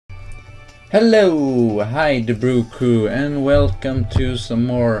Hello, hi the Brew Crew, and welcome to some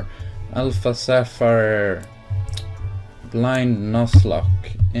more Alpha Sapphire blind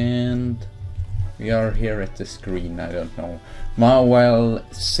Nuzlocke. And we are here at the screen, I don't know. Mawel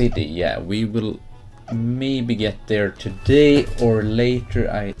City, yeah, we will maybe get there today or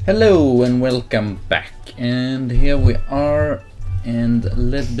later. Hello and welcome back, and here we are, and a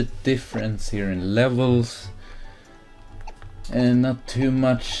little bit difference here in levels. And not too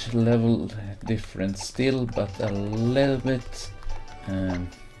much level difference still, but a little bit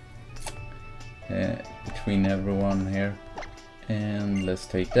between everyone here. And let's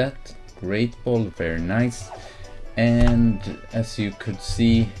take that. Great ball, very nice. And as you could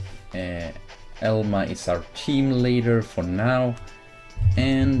see, Elma is our team leader for now.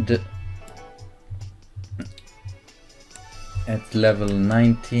 And at level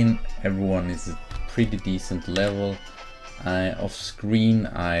 19, everyone is a pretty decent level. Off screen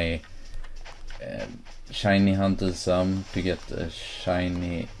I shiny hunted some to get a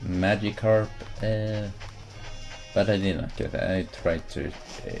shiny Magikarp, but I did not get it. I tried to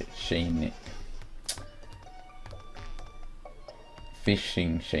shiny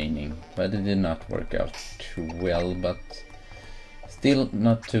shining, but it did not work out too well, but still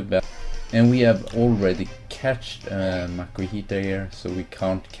not too bad. And we have already catched Makuhita here, so we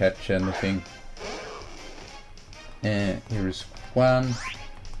can't catch anything. Here is one.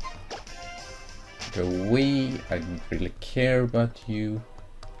 Go away, I don't really care about you.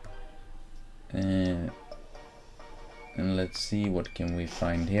 And let's see, what can we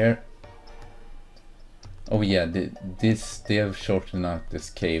find here? Oh yeah, they have shortened out this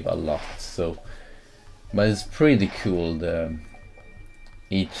cave a lot, so, but it's pretty cool, the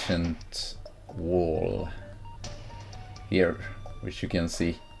ancient wall here, which you can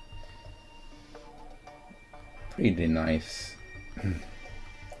see. Pretty nice.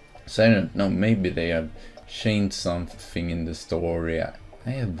 So I don't know, maybe they have changed something in the story. I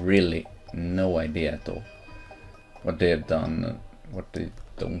have really no idea at all what they have done and what they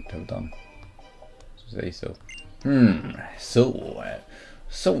don't have done, to say so.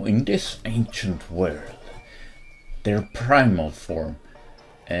 So in this ancient world, their primal form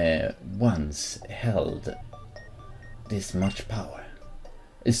once held this much power.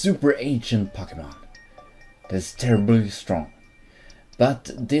 A super ancient Pokemon that's terribly strong, but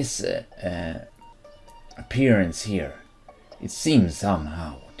this appearance here, it seems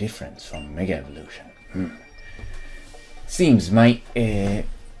somehow different from Mega Evolution. Seems my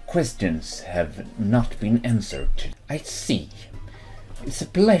questions have not been answered. I see. It's a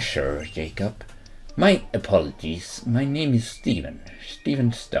pleasure, Jacob. My apologies. My name is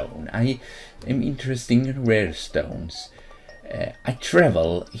Steven Stone. I am interested in rare stones. I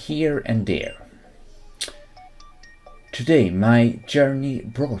travel here and there. Today my journey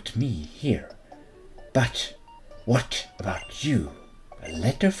brought me here. But what about you? A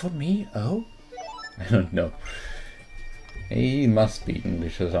letter for me? Oh? I don't know. He must be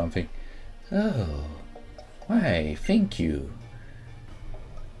English or something. Oh, why, thank you.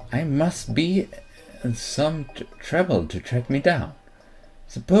 I must be some trouble to track me down.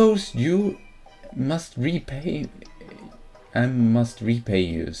 Suppose you must repay... I must repay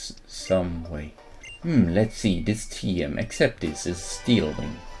you some way. Let's see, this TM, except this is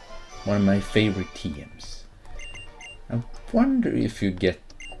Steelwing, one of my favorite TMs. I wonder if you get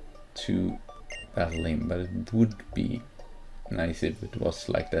to battle him, but it would be nice if it was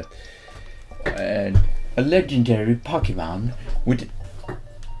like that. A legendary Pokemon with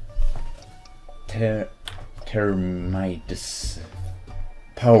Termites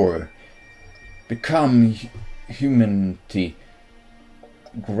power, become humanity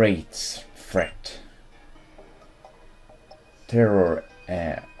great threat. Terror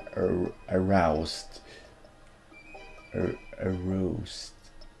aroused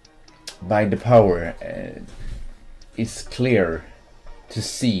by the power is clear to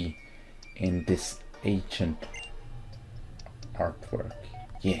see in this ancient artwork.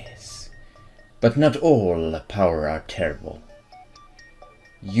 Yes, but not all power are terrible.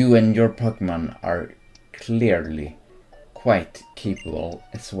 You and your Pokemon are clearly quite capable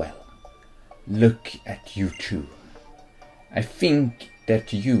as well. Look at you two. I think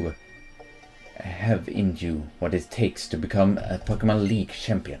that you have in you what it takes to become a Pokemon League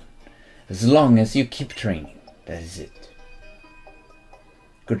champion. As long as you keep training, that is it.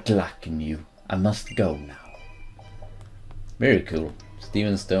 Good luck in you. I must go now. Very cool.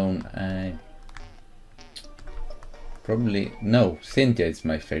 Steven Stone, I probably... No, Cynthia is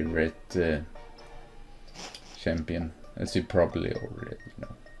my favorite champion, as you probably already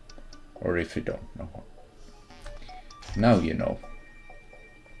know. Or if you don't know. Now you know.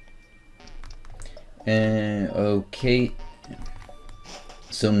 Okay.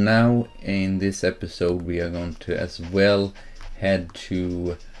 So now in this episode we are going to as well head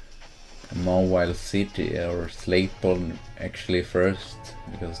to Mobile City or Slateport actually first,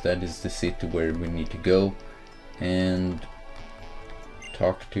 because that is the city where we need to go and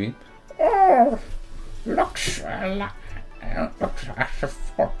talk to him. Oh, looks like a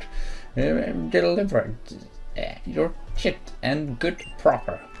fort. Delivered your kit and good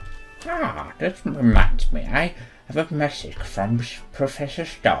proper. Ah, that reminds me. I have a message from Professor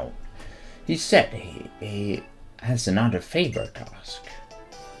Stone. He said he has another favor to ask.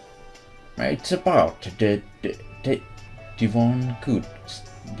 It's about the Devon goods,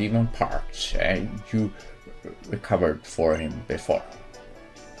 Devon parts you recovered for him before.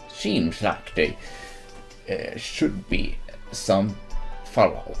 Seems like there should be some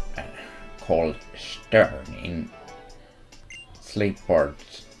fellow called Stern in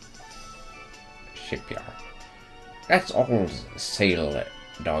Slateport shipyard. That's all, sail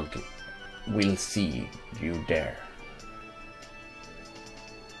dog. We'll see you there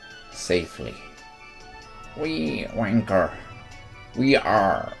safely. We wanker. We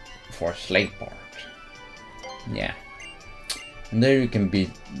are for Slateport. Yeah. And there you can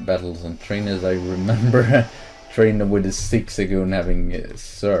beat battles and trainers. I remember training with a 6 ago and having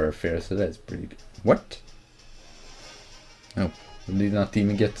surf here, so that's pretty good. What? Oh, I did not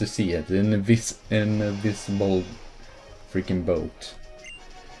even get to see it. An invisible freaking boat.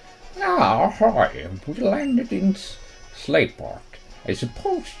 Ah, hi. We landed in Slateport. I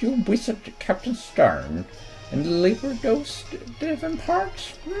suppose you visited Captain Stern and delivered those Devon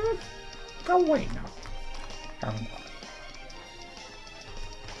parts? Go away now.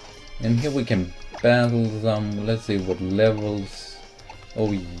 And here we can battle them. Let's see what levels.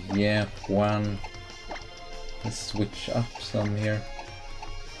 Oh yeah, 1. Let's switch up some here.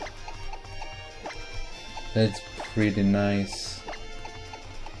 That's pretty nice.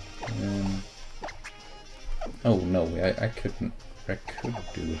 Oh no, I couldn't. I could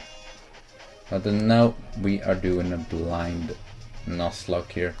do. But then now we are doing a blind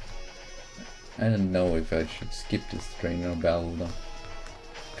Nuzlocke here. I don't know if I should skip this trainer battle though,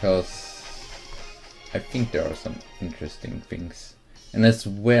 because I think there are some interesting things. And as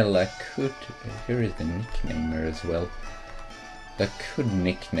well, I could. Here is the nicknamer as well. I could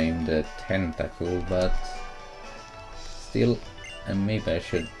nickname the tentacle, but still, and maybe I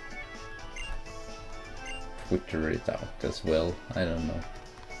should Twitter it out as well. I don't know.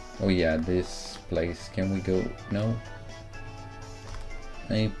 Oh yeah, this place. Can we go? No.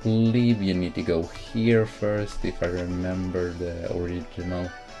 I believe you need to go here first, if I remember the original.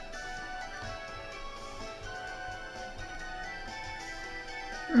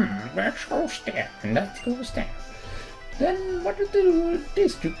 Let's go stand. Let's go stand. Then what do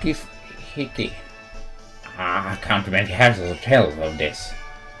this to give Hickey? I can't imagine how to tell of this.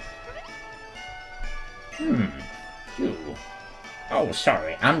 You. Oh,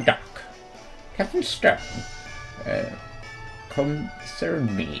 sorry, I'm Doc. Captain Stern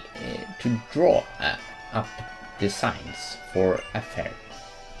concerned me to draw up designs for a ferry.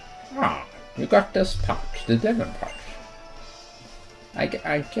 Ah, you got this part, the Devon part.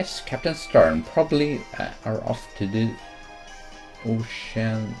 I guess Captain Stern probably are off to the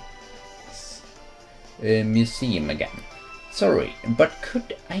Ocean Museum again. Sorry, but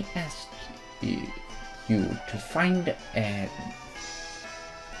could I ask you to find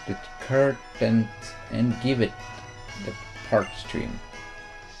the curtain and give it the parts to him?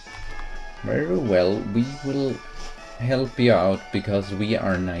 Very well, we will help you out because we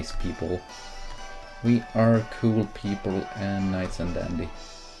are nice people. We are cool people and nice and dandy.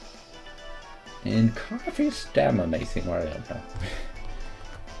 And coffee is damn amazing, or I don't know.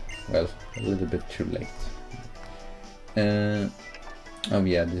 Well, a little bit too late. Oh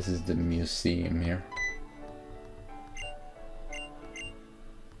yeah, this is the museum here.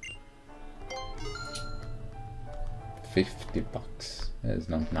 $50. That's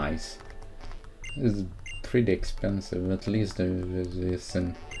not nice. It's pretty expensive. At least there is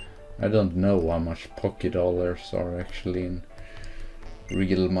an. I don't know how much pocket dollars are actually in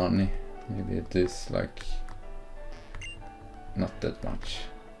real money. Maybe it is like not that much.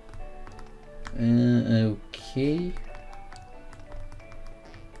 Okay.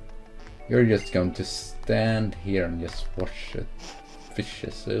 You're just going to stand here and just watch it.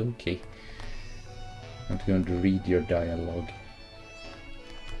 Fishes, okay. I'm not going to read your dialogue.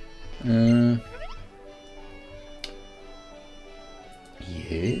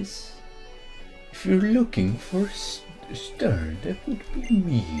 Yes? If you're looking for Stern, that would be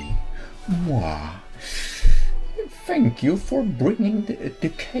me. Moi. Thank you for bringing the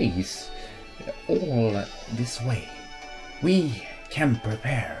case. all this way. We can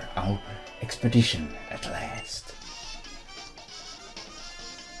prepare our expedition at last.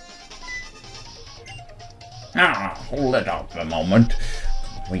 Hold it up a moment.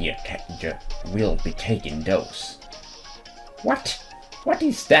 We'll be taking those. What? What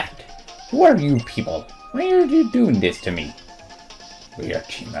is that? Who are you people? Why are you doing this to me? We are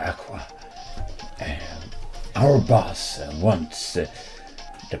Team Aqua. Our boss wants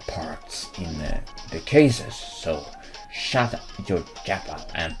the parts in the cases, so shut your jappa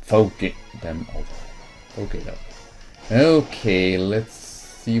and focus them over. Focus up. Okay, let's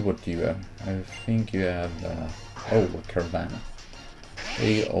see what you have. I think you have a Carvana.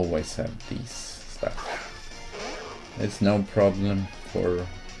 They always have these stuff. It's no problem for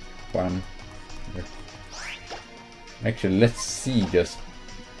one. Actually, let's see, just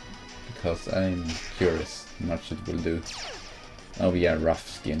because I'm curious how much it will do. Oh yeah, rough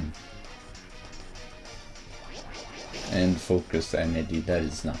skin. And focus energy, that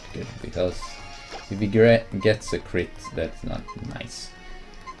is not good, because if he gets a crit, that's not nice.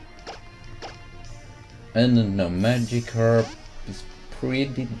 And no, Magikarp is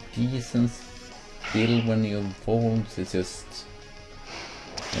pretty decent still when he evolves. It's just...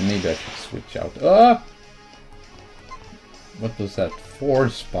 and maybe I should switch out. Ah! What was that?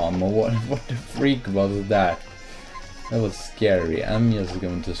 Force bomb? Or what the freak was that? That was scary. I'm just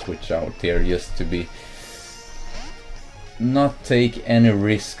going to switch out here just to be... not take any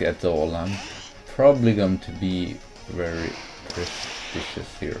risk at all. I'm probably going to be very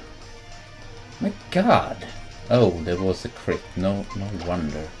prestigious here. My god! Oh, there was a crit. No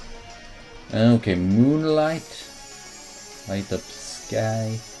wonder. Okay, Moonlight. Light up the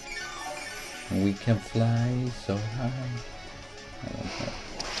sky. We can fly so high. I don't know.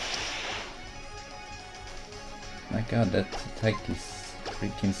 My god, that attack is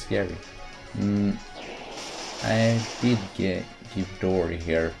freaking scary. I did give Dory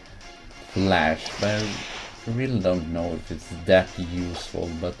here Flash, but I really don't know if it's that useful,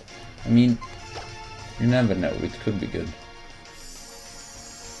 but I mean, you never know, it could be good.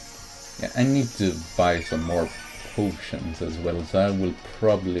 Yeah, I need to buy some more potions as well, so I will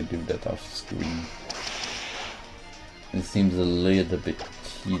probably do that off screen. It seems a little bit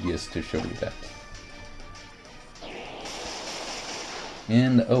tedious to show you that.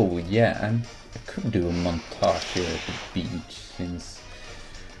 And oh yeah, I could do a montage here at the beach, since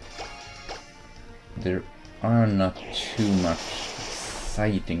there are not too much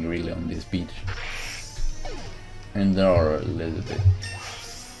exciting really on this beach. And there are a little bit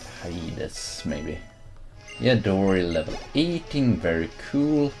hiatus maybe. Yeah, Dory level 18, very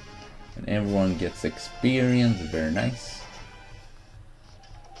cool. And everyone gets experience, very nice.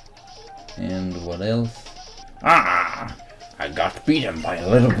 And what else? Ah! I got beaten by a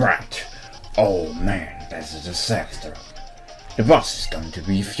little brat. Oh man, that's a disaster. The boss is going to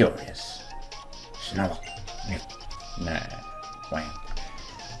be furious. Snowball. Nah, wham.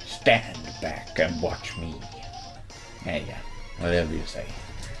 Stand back and watch me. Yeah, whatever you say.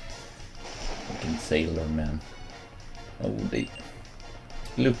 Fucking Sailor Man. Oh, they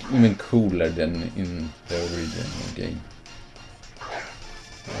look even cooler than in the original game.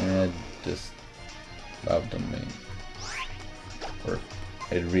 I just love them. Or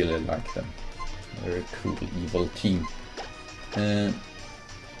I really like them. They're a cool evil team.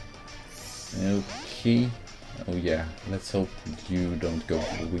 Okay. Oh yeah, let's hope you don't go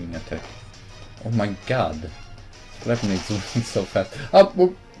for wing attack. Oh my god. That makes wing so fast. Up!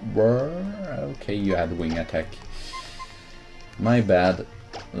 Okay, you had wing attack. My bad.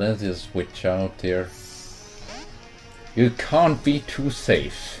 Let's just switch out here. You can't be too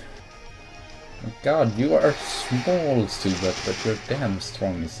safe. Oh god, you are small, Zubat, but you're damn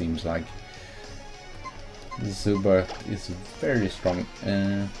strong, it seems like. Zubat is very strong.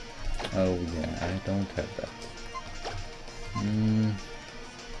 Oh yeah, I don't have that.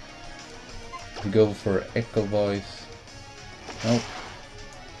 Go for Echo Voice. Nope.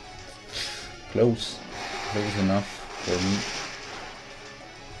 Close. Close enough for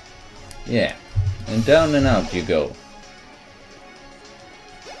me. Yeah. And down and out you go.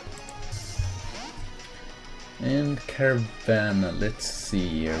 And Carvana, let's see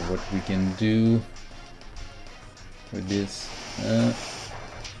here what we can do with this.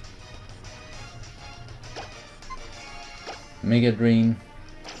 Mega Drain.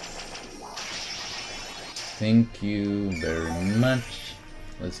 Thank you very much.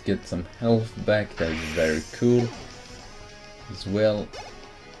 Let's get some health back, that is very cool as well.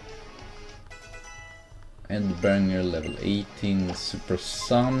 Endbanger level 18,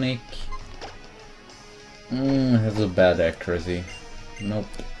 Supersonic. Has a bad accuracy. Nope.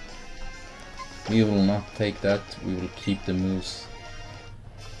 We will not take that. We will keep the moose.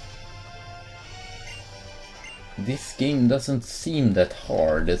 This game doesn't seem that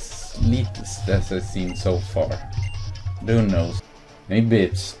hard, as latest as I've seen so far. Who knows? Maybe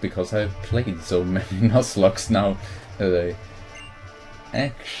it's because I've played so many Nuzlocke now that I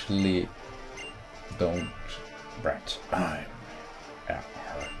actually don't. Right, I'm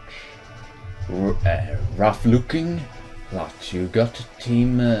rough looking, but you got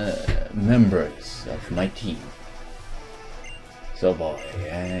team members of my team. So boy,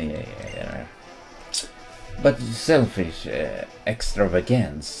 yeah. But selfish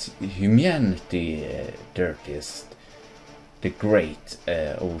extravagance, humanity dirtiest, the great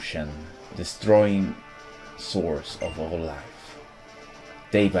ocean, destroying source of all life.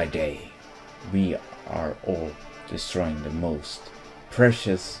 Day by day, we are all destroying the most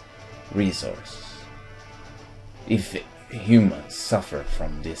precious resource. If humans suffer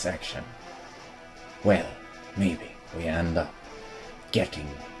from this action, well, maybe we end up getting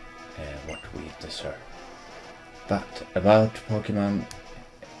what we deserve. But about Pokemon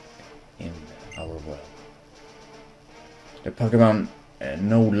in our world. The Pokemon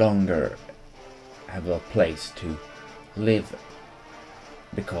no longer have a place to live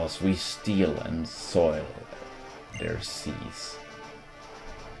because we steal and soil their seas.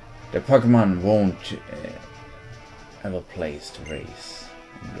 The Pokemon won't have a place to raise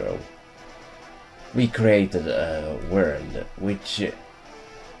and grow. We created a world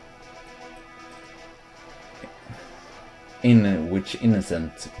in which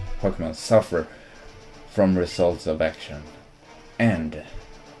innocent Pokemon suffer from results of action. And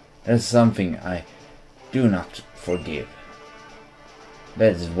that's something I do not forgive.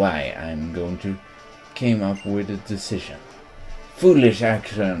 That is why I'm going to came up with a decision. Foolish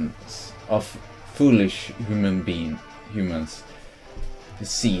actions of foolish humans. The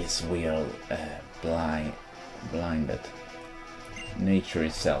seas will blinded nature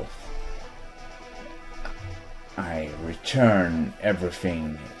itself. I return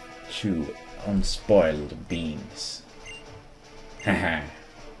everything to unspoiled beings. Haha.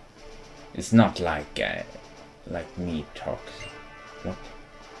 It's not like me talks. What?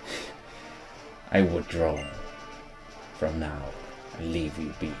 I withdraw from now and leave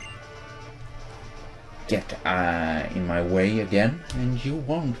you be. Get in my way again, and you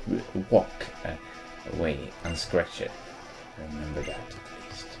won't walk away unscratched. Remember that at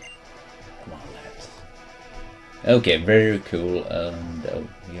least. Come on, lads. Okay, very cool, and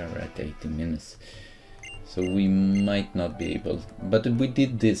we are at 80 minutes. So we might not be able, but we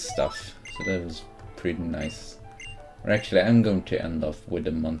did this stuff, so that was pretty nice. Or actually, I'm going to end off with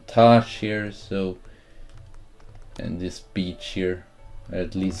a montage here, so, and this beach here, or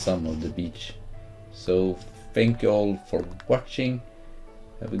at least some of the beach. So thank you all for watching.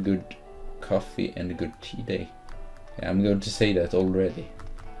 Have a good coffee and a good tea day. Yeah, I'm going to say that already,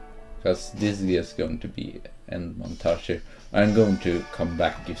 because this is going to be end montage here. I'm going to come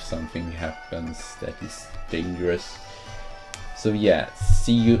back if something happens that is dangerous. So yeah,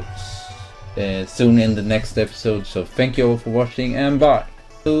 see you soon in the next episode. So thank you all for watching, and bye.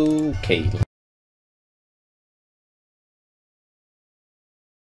 Okay.